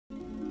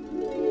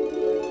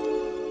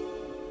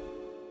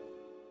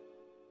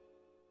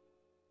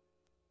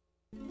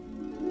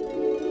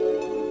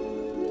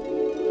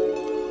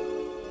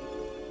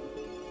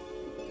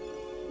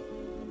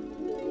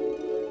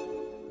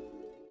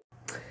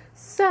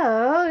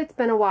So it's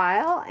been a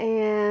while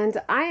and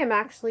I am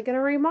actually going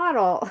to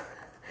remodel.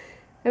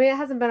 I mean, it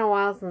hasn't been a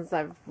while since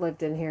I've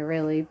lived in here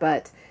really,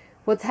 but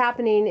what's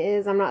happening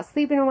is I'm not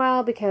sleeping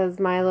well because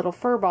my little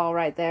fur ball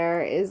right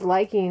there is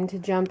liking to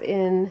jump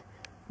in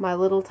my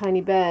little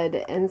tiny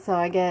bed, and so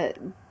I get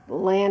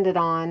landed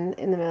on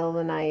in the middle of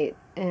the night.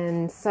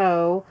 And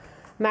so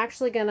I'm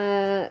actually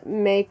gonna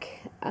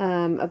make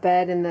a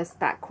bed in this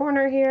back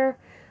corner here.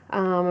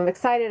 I'm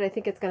excited. I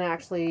think it's gonna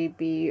actually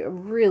be a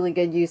really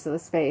good use of the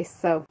space.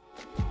 So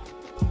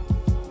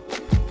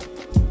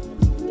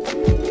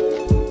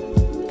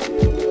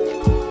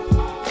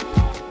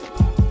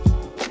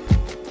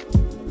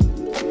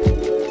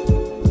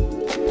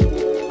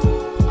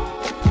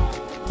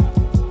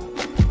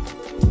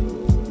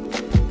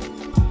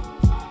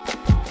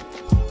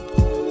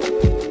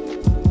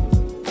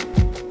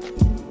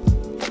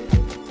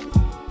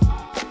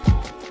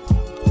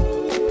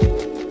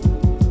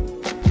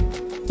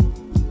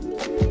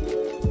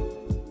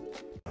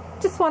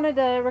wanted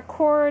to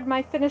record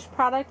my finished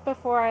product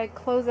before I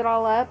close it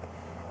all up.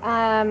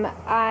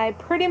 I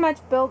pretty much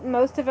built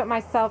most of it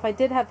myself. I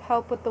did have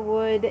help with the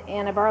wood,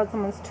 and I borrowed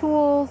someone's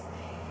tools,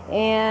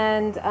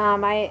 and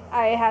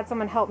I had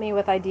someone help me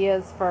with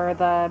ideas for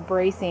the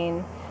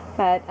bracing.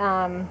 But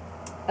other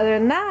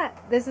than that,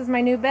 this is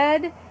my new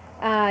bed.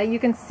 You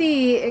can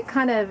see it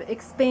kind of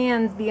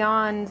expands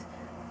beyond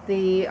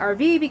the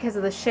RV because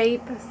of the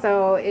shape,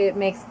 so it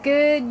makes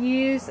good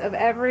use of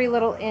every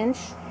little inch.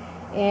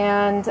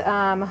 And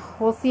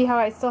we'll see how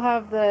I still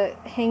have the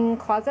hanging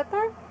closet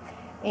there,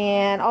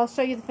 and I'll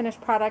show you the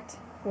finished product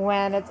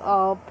when it's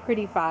all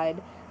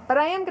prettified. But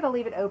I am going to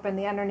leave it open.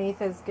 The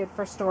underneath is good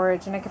for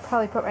storage, and I could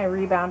probably put my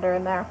rebounder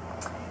in there.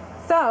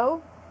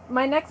 So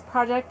my next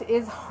project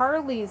is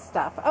Harley's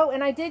stuff. Oh,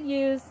 and I did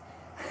use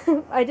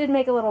I did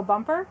make a little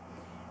bumper,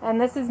 and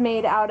this is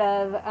made out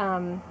of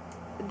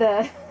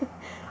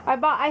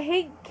I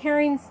hate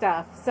carrying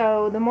stuff,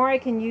 so the more I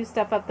can use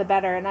stuff up the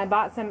better. And I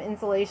bought some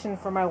insulation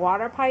for my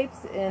water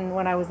pipes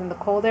when I was in the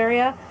cold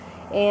area,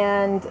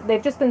 and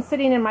they've just been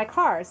sitting in my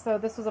car, so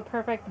this was a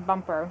perfect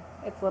bumper.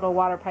 It's a little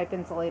water pipe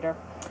insulator.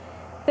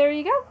 There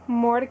you go,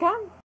 more to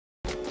come.